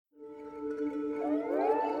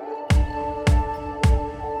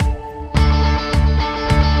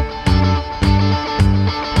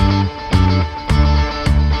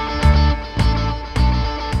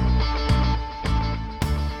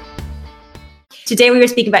Today we were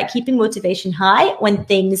speaking about keeping motivation high when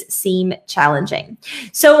things seem challenging.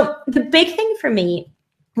 So the big thing for me,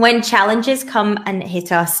 when challenges come and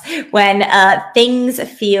hit us, when things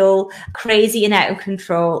feel crazy and out of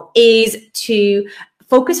control, is to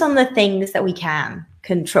focus on the things that we can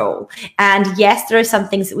control. And yes, there are some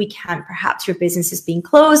things that we can't. Perhaps your business is being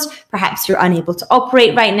closed, perhaps you're unable to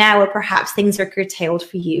operate right now, or perhaps things are curtailed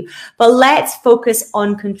for you. But let's focus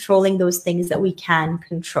on controlling those things that we can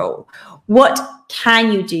control. What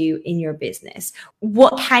can you do in your business?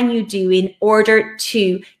 What can you do in order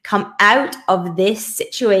to come out of this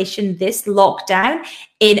situation, this lockdown,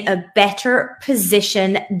 in a better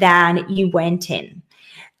position than you went in?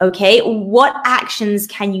 Okay, what actions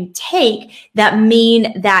can you take that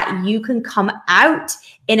mean that you can come out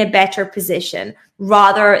in a better position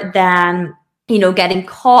rather than, getting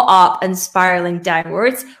caught up and spiraling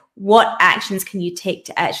downwards? What actions can you take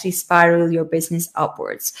to actually spiral your business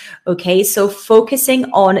upwards? Okay, so focusing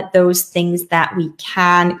on those things that we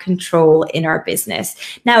can control in our business.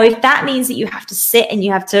 Now, if that means that you have to sit and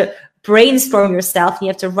you have to brainstorm yourself and you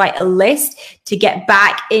have to write a list to get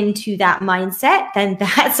back into that mindset, then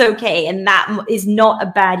that's okay. And that is not a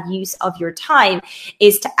bad use of your time,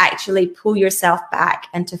 is to actually pull yourself back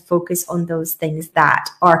and to focus on those things that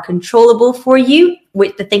are controllable for you,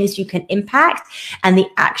 with the things you can impact and the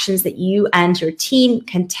actions that you and your team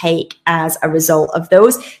can take as a result of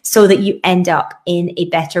those, so that you end up in a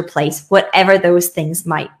better place, whatever those things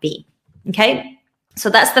might be. Okay. So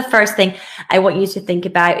that's the first thing I want you to think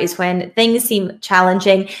about, is when things seem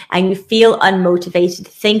challenging and you feel unmotivated,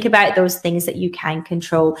 think about those things that you can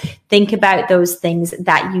control. Think about those things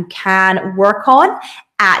that you can work on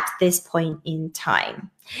at this point in time.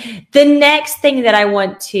 The next thing that I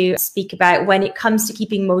want to speak about when it comes to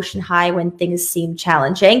keeping motion high when things seem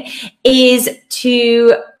challenging is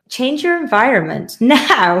to change your environment.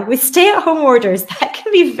 Now, with stay-at-home orders, that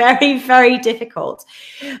can be very, very difficult.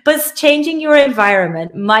 But changing your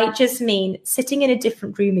environment might just mean sitting in a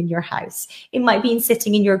different room in your house. It might mean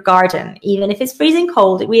sitting in your garden, even if it's freezing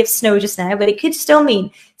cold. We have snow just now, but it could still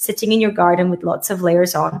mean sitting in your garden with lots of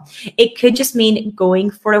layers on. It could just mean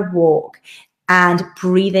going for a walk and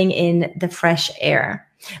breathing in the fresh air.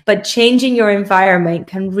 But changing your environment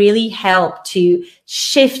can really help to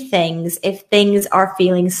shift things if things are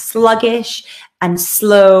feeling sluggish and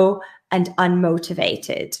slow and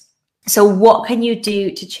unmotivated. So what can you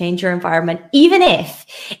do to change your environment, even if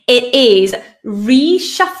it is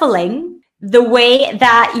reshuffling the way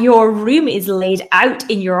that your room is laid out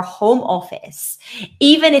in your home office,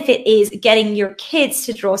 even if it is getting your kids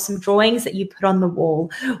to draw some drawings that you put on the wall,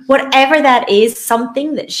 whatever that is,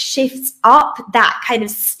 something that shifts up that kind of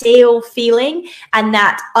stale feeling and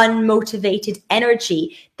that unmotivated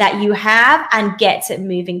energy that you have and gets it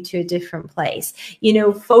moving to a different place.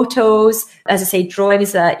 Photos, as I say,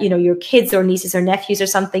 drawings that, your kids or nieces or nephews or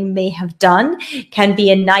something may have done can be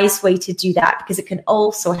a nice way to do that, because it can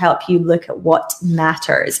also help you look at what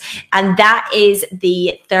matters. And that is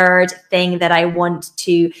the third thing that I want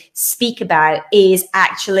to speak about, is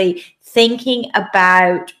actually thinking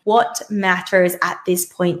about what matters at this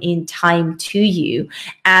point in time to you,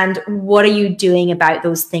 and what are you doing about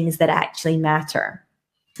those things that actually matter.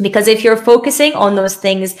 Because if you're focusing on those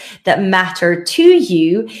things that matter to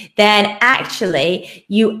you, then actually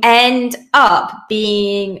you end up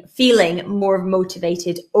feeling more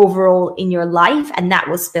motivated overall in your life, and that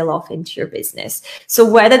will spill off into your business. So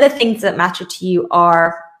whether the things that matter to you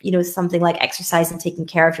are something like exercise and taking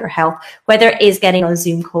care of your health, whether it is getting on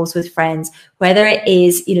Zoom calls with friends, whether it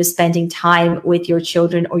is, spending time with your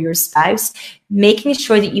children or your spouse, making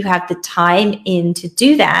sure that you have the time in to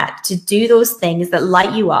do that, to do those things that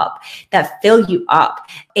light you up, that fill you up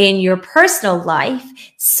in your personal life,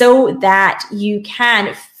 so that you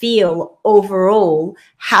can feel overall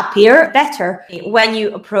happier, better when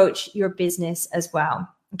you approach your business as well.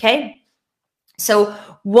 Okay. So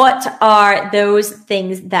what are those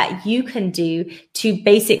things that you can do to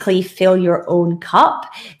basically fill your own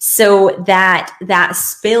cup, so that that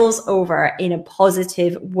spills over in a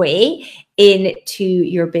positive way into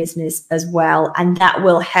your business as well? And that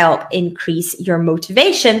will help increase your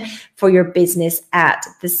motivation for your business at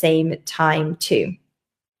the same time too.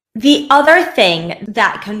 The other thing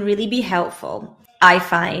that can really be helpful, I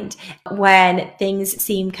find, when things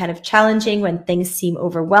seem kind of challenging, when things seem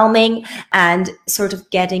overwhelming, and sort of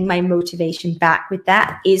getting my motivation back with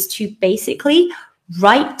that, is to basically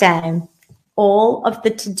write down all of the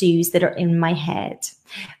to-dos that are in my head.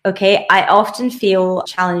 Okay, I often feel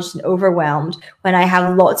challenged and overwhelmed when I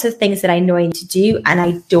have lots of things that I know I need to do and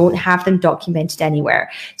I don't have them documented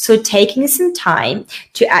anywhere. So taking some time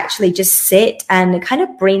to actually just sit and kind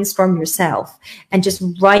of brainstorm yourself and just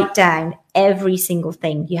write down every single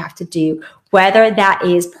thing you have to do, whether that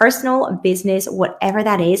is personal, business, whatever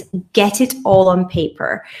that is, get it all on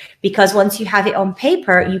paper. Because once you have it on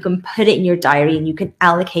paper, you can put it in your diary and you can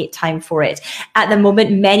allocate time for it. At the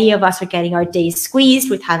moment, many of us are getting our days squeezed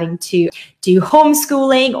with having to do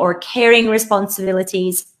homeschooling or caring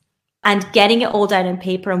responsibilities, and getting it all down on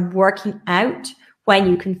paper and working out when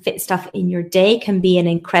you can fit stuff in your day can be an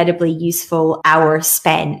incredibly useful hour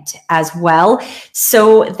spent as well,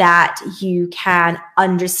 so that you can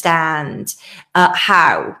understand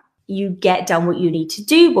how you get done what you need to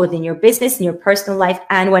do, both in your business and your personal life,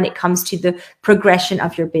 and when it comes to the progression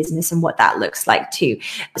of your business and what that looks like too.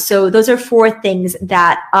 So those are 4 things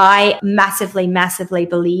that I massively, massively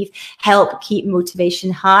believe help keep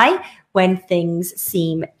motivation high when things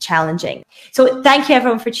seem challenging. So thank you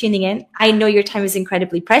everyone for tuning in. I know your time is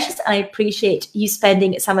incredibly precious and I appreciate you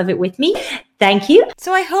spending some of it with me. Thank you.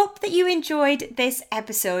 So I hope that you enjoyed this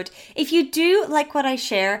episode. If you do like what I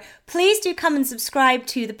share, please do come and subscribe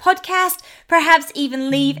to the podcast, perhaps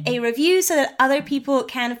even leave a review so that other people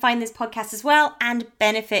can find this podcast as well and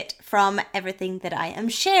benefit from everything that I am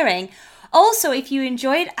sharing. Also, if you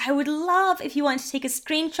enjoyed, I would love if you want to take a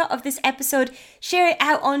screenshot of this episode, share it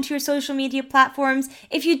out onto your social media platforms.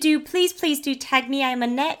 If you do, please do tag me. I'm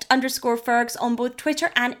Annette_Fergs on both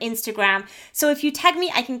Twitter and Instagram. So if you tag me,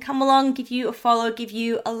 I can come along, give you a follow, give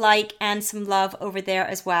you a like and some love over there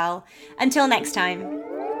as well. Until next time.